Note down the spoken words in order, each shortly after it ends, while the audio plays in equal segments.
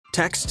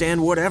Text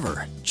and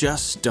whatever.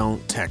 Just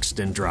don't text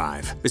and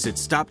drive. Visit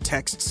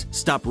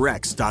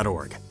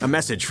StopTextsStopWrecks.org. A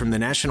message from the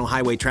National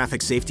Highway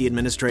Traffic Safety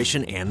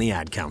Administration and the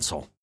Ad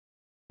Council.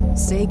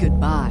 Say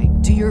goodbye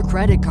to your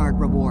credit card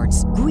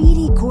rewards.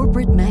 Greedy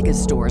corporate mega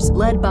stores,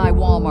 led by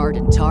Walmart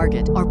and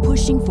Target, are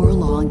pushing for a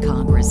law in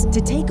Congress to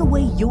take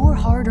away your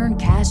hard-earned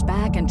cash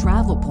back and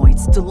travel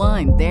points to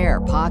line their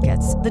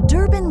pockets. The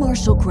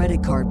Durbin-Marshall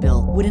credit card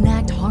bill would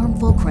enact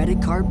harmful credit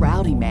card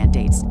routing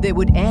mandates that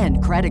would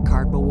end credit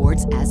card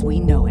rewards as we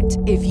know it.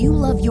 If you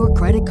love your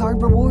credit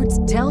card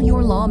rewards, tell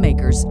your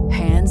lawmakers,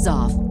 hands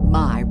off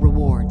my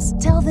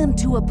rewards. Tell them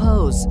to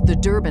oppose the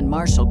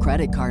Durbin-Marshall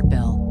credit card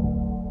bill.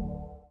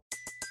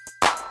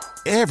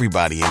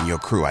 Everybody in your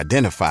crew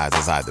identifies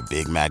as either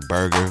Big Mac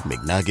Burger,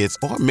 McNuggets,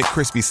 or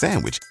McCrispy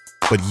Sandwich.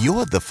 But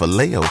you're the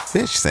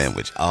Filet-O-Fish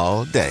Sandwich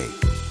all day.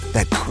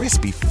 That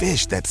crispy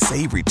fish, that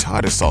savory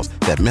tartar sauce,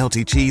 that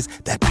melty cheese,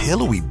 that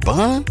pillowy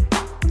bun.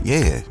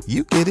 Yeah,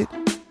 you get it.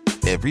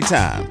 Every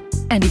time.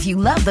 And if you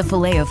love the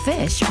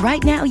Filet-O-Fish,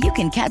 right now you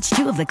can catch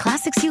two of the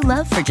classics you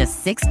love for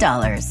just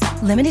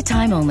 $6. Limited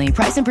time only.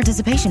 Price and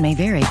participation may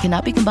vary.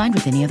 Cannot be combined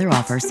with any other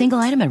offer. Single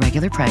item at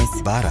regular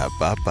price.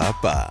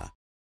 Ba-da-ba-ba-ba.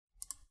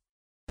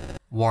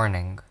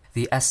 Warning: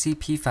 the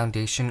SCP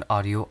Foundation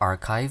audio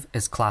archive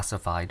is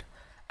classified.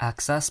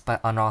 Access by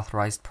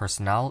unauthorized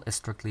personnel is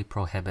strictly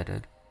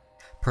prohibited.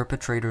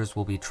 Perpetrators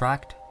will be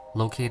tracked,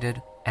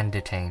 located, and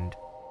detained.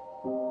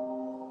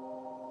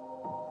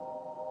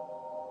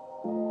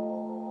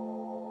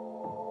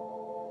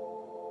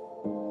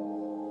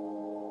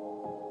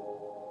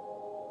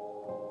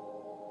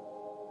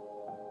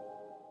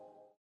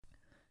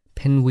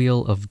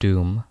 Pinwheel of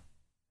Doom.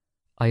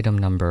 Item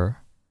number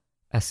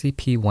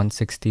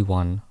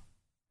SCP-161.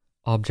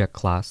 Object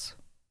Class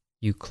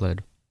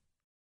Euclid.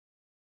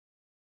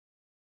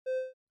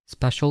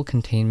 Special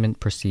Containment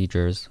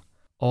Procedures.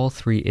 All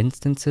three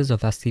instances of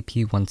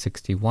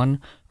SCP-161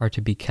 are to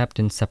be kept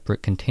in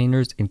separate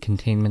containers in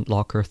Containment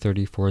Locker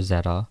 34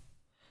 Zeta.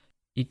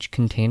 Each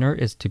container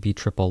is to be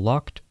triple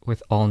locked,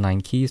 with all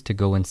 9 keys to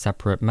go in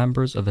separate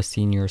members of a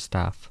senior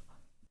staff.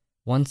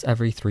 Once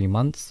every 3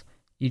 months,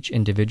 each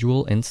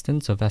individual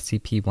instance of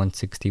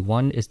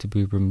SCP-161 is to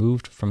be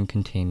removed from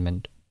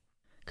containment.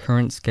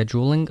 Current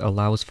scheduling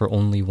allows for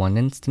only 1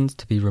 instance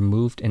to be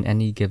removed in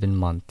any given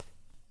month.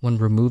 When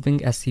removing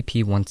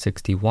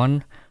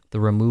SCP-161, the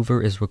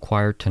remover is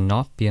required to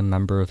not be a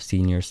member of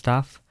senior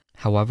staff.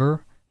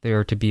 However, they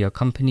are to be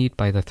accompanied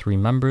by the 3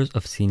 members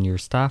of senior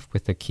staff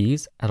with the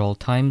keys at all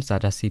times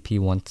that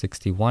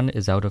SCP-161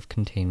 is out of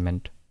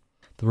containment.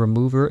 The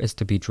remover is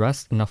to be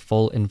dressed in a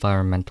full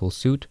environmental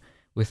suit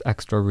with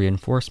extra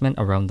reinforcement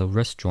around the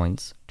wrist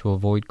joints to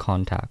avoid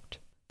contact.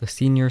 The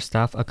senior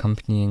staff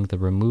accompanying the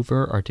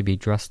remover are to be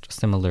dressed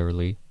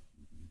similarly.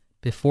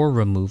 Before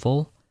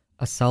removal,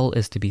 a cell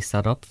is to be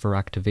set up for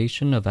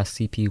activation of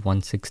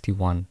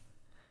SCP-161.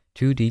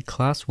 2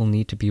 D-Class will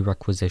need to be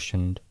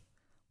requisitioned.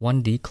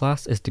 1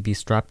 D-Class is to be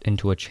strapped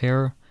into a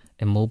chair,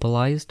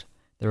 immobilized,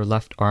 their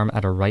left arm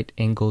at a right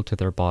angle to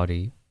their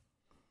body.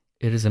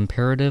 It is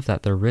imperative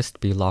that their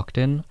wrist be locked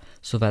in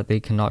so that they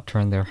cannot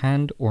turn their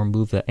hand or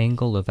move the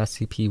angle of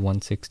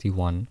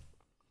SCP-161.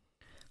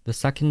 The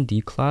second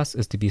D-Class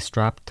is to be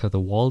strapped to the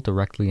wall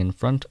directly in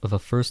front of a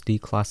first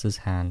D-Class's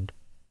hand.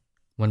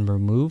 When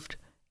removed,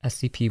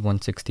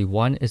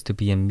 SCP-161 is to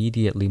be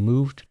immediately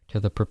moved to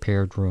the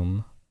prepared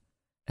room.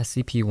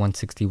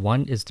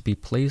 SCP-161 is to be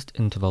placed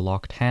into the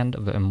locked hand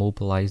of the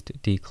immobilized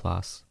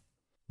D-Class.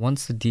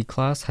 Once the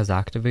D-Class has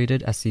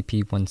activated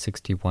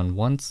SCP-161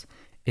 once,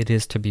 it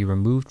is to be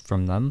removed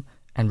from them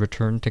and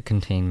returned to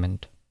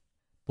containment.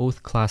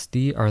 Both Class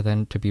D are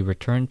then to be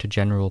returned to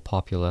general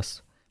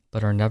populace,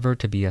 but are never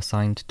to be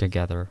assigned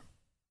together.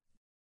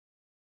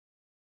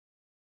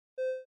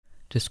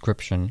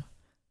 Description: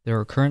 there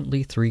are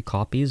currently 3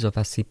 copies of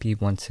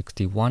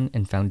SCP-161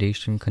 in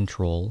Foundation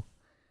control.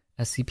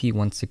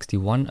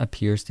 SCP-161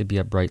 appears to be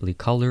a brightly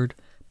colored,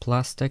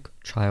 plastic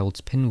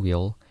child's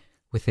pinwheel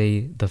with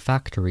a "The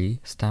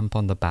Factory" stamp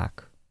on the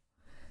back.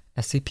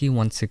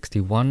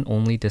 SCP-161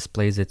 only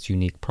displays its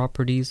unique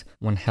properties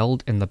when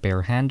held in the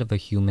bare hand of a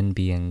human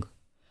being.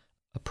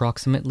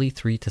 Approximately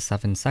 3 to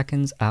 7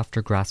 seconds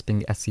after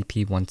grasping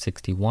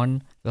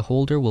SCP-161, the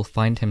holder will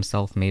find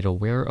himself made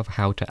aware of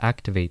how to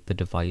activate the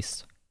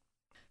device.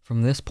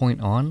 From this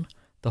point on,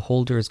 the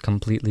holder is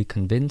completely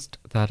convinced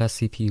that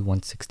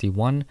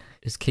SCP-161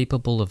 is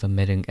capable of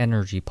emitting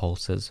energy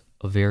pulses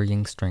of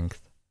varying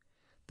strength.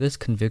 This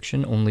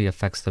conviction only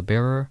affects the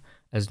bearer,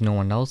 as no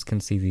one else can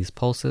see these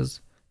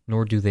pulses,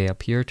 nor do they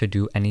appear to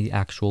do any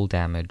actual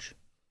damage.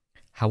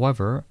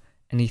 However,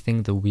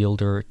 anything the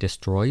wielder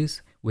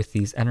destroys with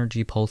these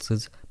energy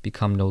pulses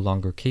become no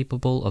longer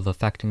capable of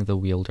affecting the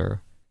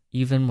wielder,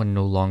 even when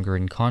no longer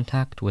in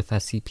contact with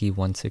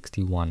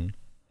SCP-161.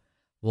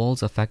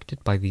 Walls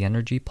affected by the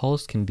energy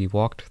pulse can be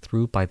walked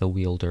through by the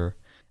wielder,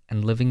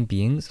 and living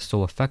beings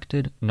so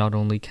affected not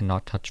only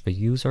cannot touch the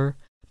user,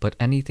 but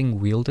anything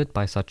wielded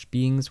by such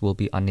beings will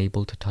be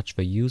unable to touch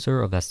the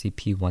user of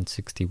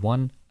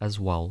SCP-161 as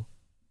well.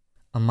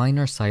 A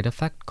minor side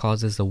effect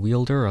causes a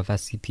wielder of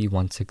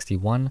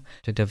SCP-161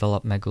 to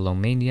develop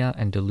megalomania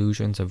and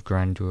delusions of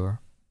grandeur.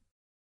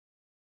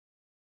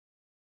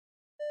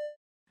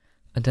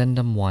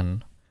 Addendum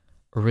 1.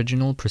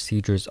 Original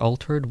procedures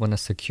altered when a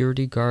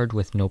security guard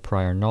with no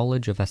prior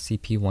knowledge of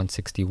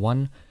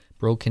SCP-161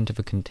 broke into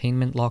the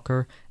containment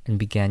locker and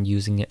began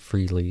using it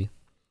freely.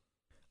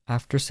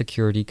 After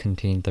security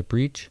contained the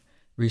breach,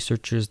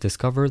 researchers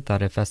discovered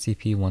that if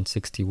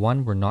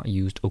SCP-161 were not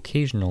used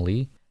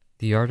occasionally,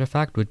 the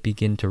artifact would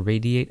begin to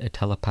radiate a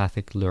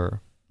telepathic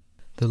lure.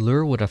 The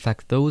lure would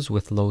affect those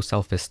with low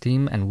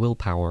self-esteem and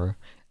willpower,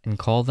 and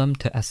call them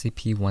to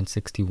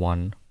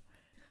SCP-161.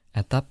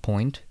 At that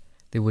point,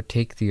 they would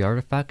take the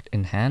artifact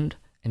in hand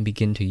and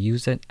begin to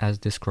use it as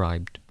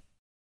described.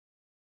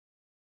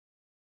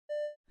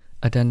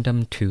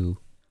 Addendum 2.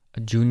 A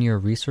junior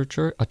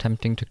researcher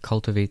attempting to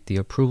cultivate the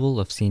approval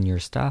of senior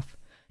staff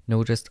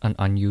noticed an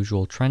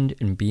unusual trend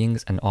in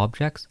beings and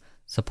objects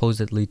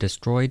supposedly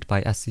destroyed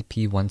by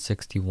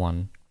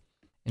SCP-161.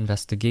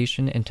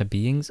 Investigation into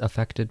beings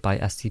affected by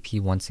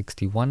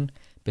SCP-161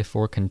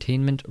 before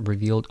containment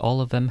revealed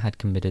all of them had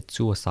committed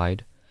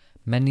suicide,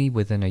 many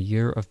within a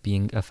year of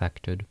being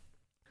affected.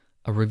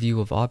 A review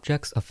of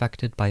objects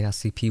affected by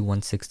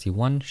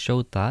SCP-161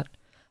 showed that,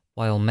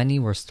 while many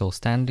were still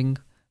standing,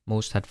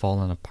 most had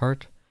fallen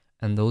apart,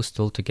 and those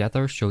still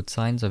together showed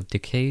signs of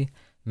decay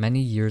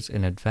many years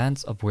in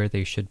advance of where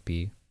they should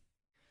be.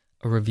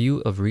 A review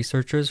of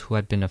researchers who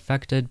had been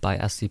affected by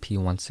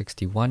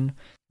SCP-161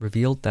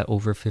 revealed that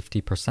over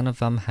 50% of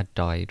them had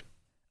died.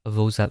 Of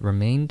those that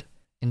remained,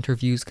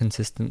 interviews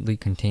consistently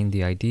contained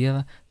the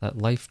idea that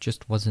life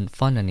just wasn't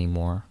fun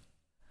anymore.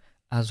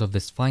 As of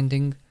this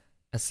finding,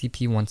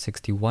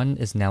 SCP-161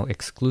 is now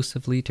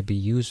exclusively to be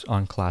used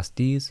on Class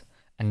Ds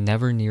and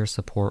never near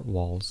support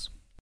walls.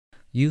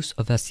 Use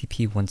of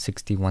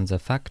SCP-161's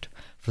effect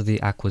for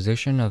the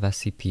acquisition of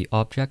SCP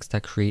objects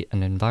that create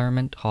an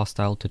environment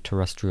hostile to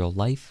terrestrial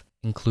life,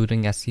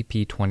 including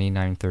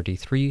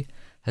SCP-2933,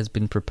 has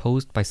been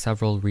proposed by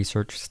several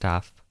research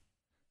staff.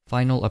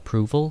 Final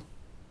approval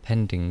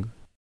pending.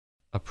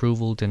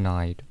 Approval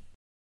denied.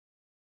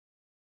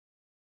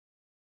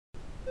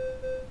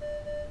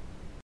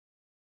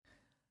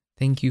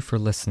 Thank you for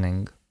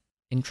listening.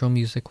 Intro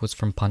music was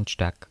from Punch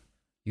Deck.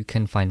 You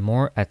can find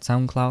more at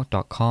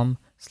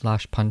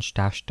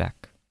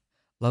soundcloud.com/punch-deck.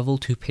 Level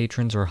 2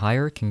 patrons or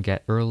higher can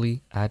get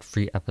early,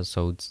 ad-free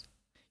episodes.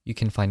 You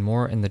can find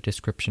more in the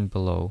description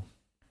below.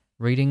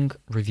 Rating,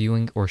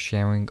 reviewing, or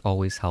sharing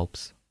always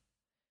helps.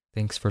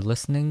 Thanks for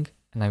listening,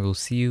 and I will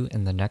see you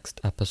in the next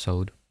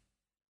episode.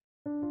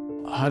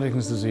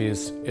 Huntington's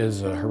disease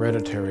is a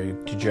hereditary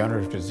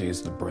degenerative disease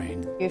of the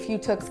brain. If you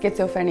took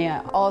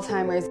schizophrenia,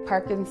 Alzheimer's,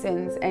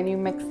 Parkinson's, and you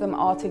mix them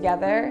all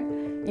together,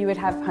 you would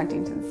have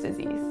Huntington's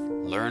disease.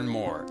 Learn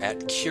more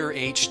at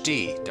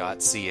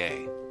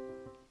curehd.ca.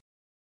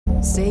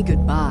 Say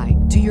goodbye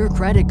to your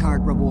credit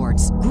card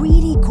rewards.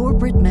 Greedy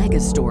corporate mega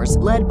stores,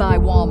 led by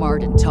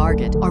Walmart and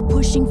Target, are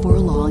pushing for a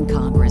law in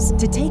Congress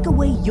to take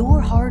away your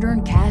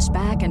hard-earned cash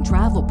back and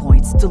travel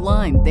points to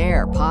line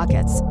their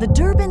pockets. The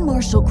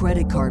Durbin-Marshall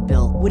credit card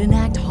bill would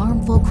enact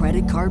harmful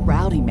credit card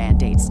routing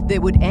mandates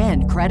that would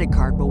end credit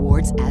card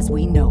rewards as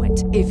we know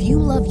it. If you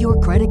love your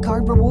credit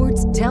card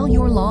rewards, tell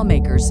your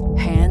lawmakers,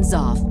 hands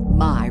off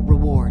my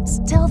rewards.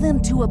 Tell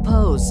them to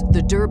oppose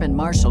the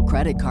Durbin-Marshall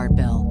credit card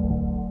bill.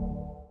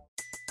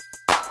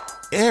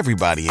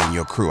 Everybody in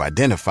your crew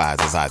identifies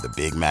as either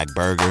Big Mac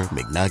Burger,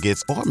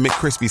 McNuggets, or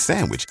McCrispy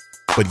Sandwich.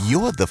 But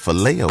you're the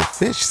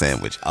Filet-O-Fish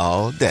Sandwich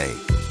all day.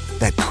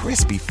 That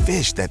crispy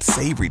fish, that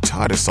savory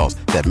tartar sauce,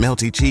 that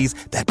melty cheese,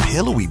 that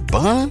pillowy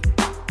bun.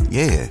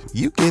 Yeah,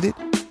 you get it.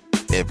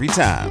 Every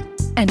time.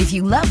 And if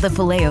you love the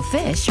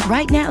Filet-O-Fish,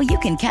 right now you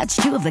can catch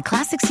two of the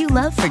classics you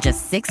love for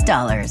just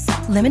 $6.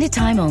 Limited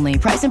time only.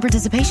 Price and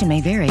participation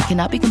may vary.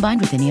 Cannot be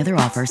combined with any other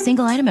offer.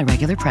 Single item at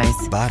regular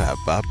price.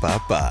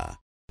 Ba-da-ba-ba-ba.